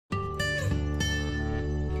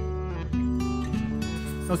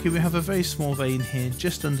Okay, we have a very small vein here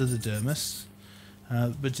just under the dermis,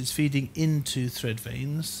 but it's feeding into thread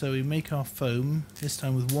veins. So we make our foam, this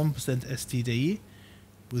time with 1% STD,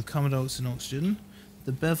 with carbon dioxide and oxygen.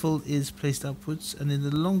 The bevel is placed upwards, and in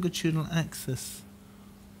the longitudinal axis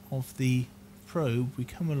of the probe we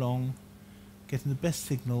come along, getting the best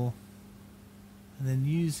signal, and then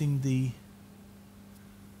using the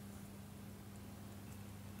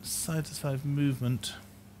side to side movement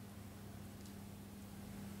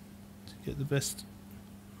to get the best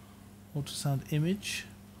ultrasound image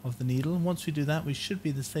of the needle. And once we do that, we should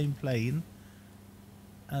be the same plane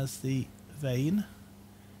as the vein,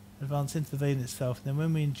 advance into the vein itself, and then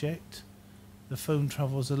when we inject, the foam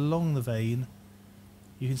travels along the vein.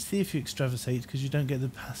 You can see if you extravasate, because you don't get the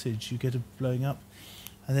passage, you get a blowing up,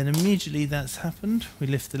 and then immediately that's happened, we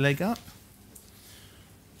lift the leg up,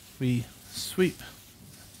 we sweep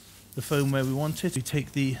the foam where we want it, we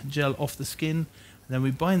take the gel off the skin, and then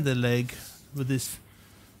we bind the leg with this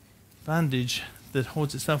bandage that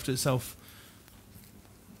holds itself to itself,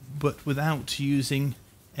 but without using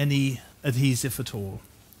any adhesive at all.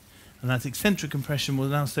 And that eccentric compression will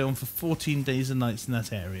now stay on for 14 days and nights in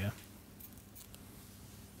that area.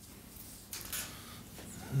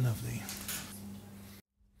 Lovely.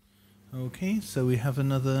 Okay, so we have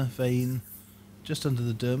another vein just under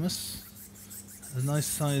the dermis. A nice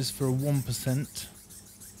size for a 1%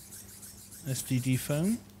 STD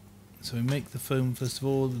foam. So we make the foam first of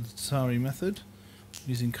all with the Tsari method,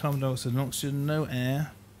 using carbon dioxide and oxygen, no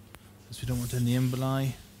air, because we don't want any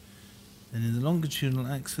emboli. Then in the longitudinal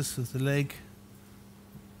axis of the leg,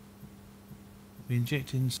 we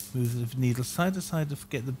inject in, move the needle side to side to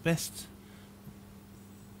get the best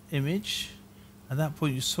image. At that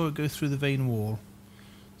point you saw it go through the vein wall.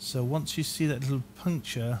 So once you see that little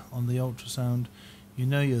puncture on the ultrasound, you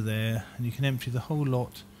know you're there, and you can empty the whole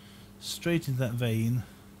lot straight into that vein,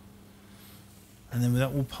 and then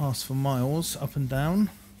that will pass for miles up and down.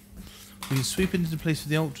 We can sweep it into place with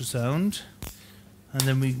the ultrasound, and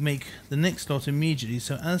then we make the next lot immediately.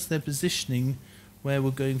 So as they're positioning where we're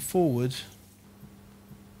going forward,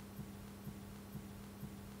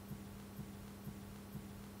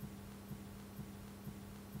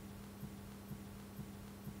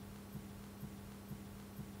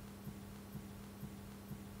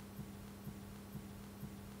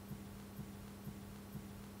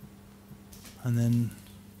 and then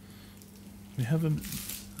we have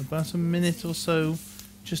about a minute or so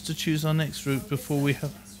just to choose our next route before we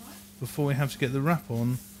have to get the wrap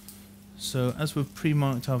on. So as we've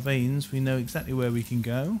pre-marked our veins, we know exactly where we can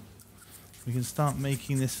go. We can start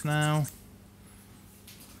making this now,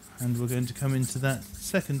 and we're going to come into that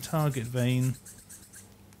second target vein.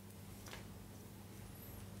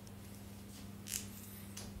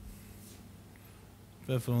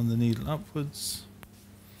 Bevel on the needle upwards.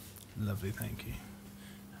 Lovely, thank you.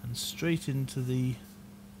 And straight into the,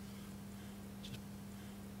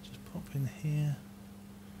 just pop in here.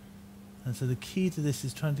 And so the key to this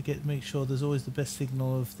is trying to make sure there's always the best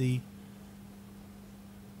signal of the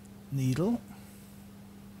needle,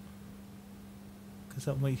 because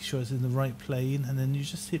that will make sure it's in the right plane, and then you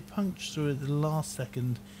just see it punch through at the last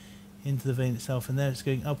second into the vein itself, and there it's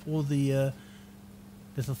going up all the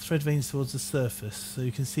little thread veins towards the surface. So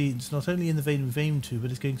you can see it's not only in the vein with vein 2,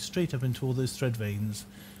 but it's going straight up into all those thread veins,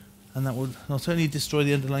 and that will not only destroy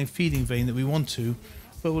the underlying feeding vein that we want to,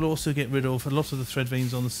 but will also get rid of a lot of the thread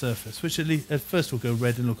veins on the surface, which at first will go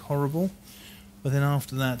red and look horrible, but then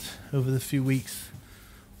after that, over the few weeks,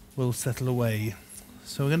 will settle away.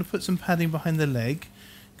 So we're going to put some padding behind the leg,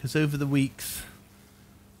 because over the weeks,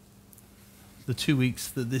 the 2 weeks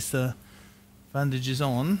that this bandage is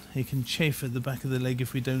on, it can chafe at the back of the leg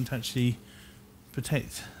if we don't actually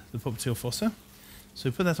protect the popliteal fossa. So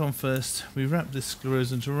we put that on first. We wrap this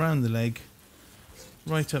sclerosant around the leg,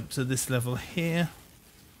 right up to this level here,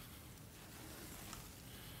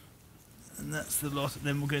 and that's the lot. And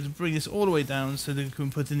then we're going to bring this all the way down so that we can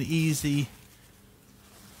put an easy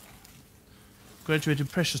graduated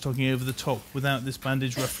pressure stocking over the top without this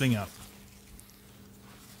bandage ruffling up.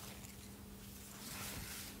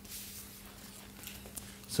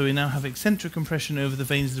 So we now have eccentric compression over the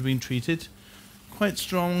veins that have been treated, quite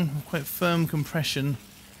strong, quite firm compression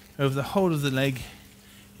over the whole of the leg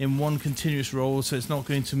in one continuous roll, so it's not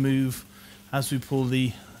going to move as we pull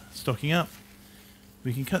the stocking up.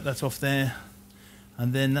 We can cut that off there,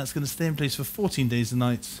 and then that's going to stay in place for 14 days and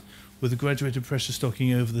nights with a graduated pressure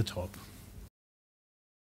stocking over the top.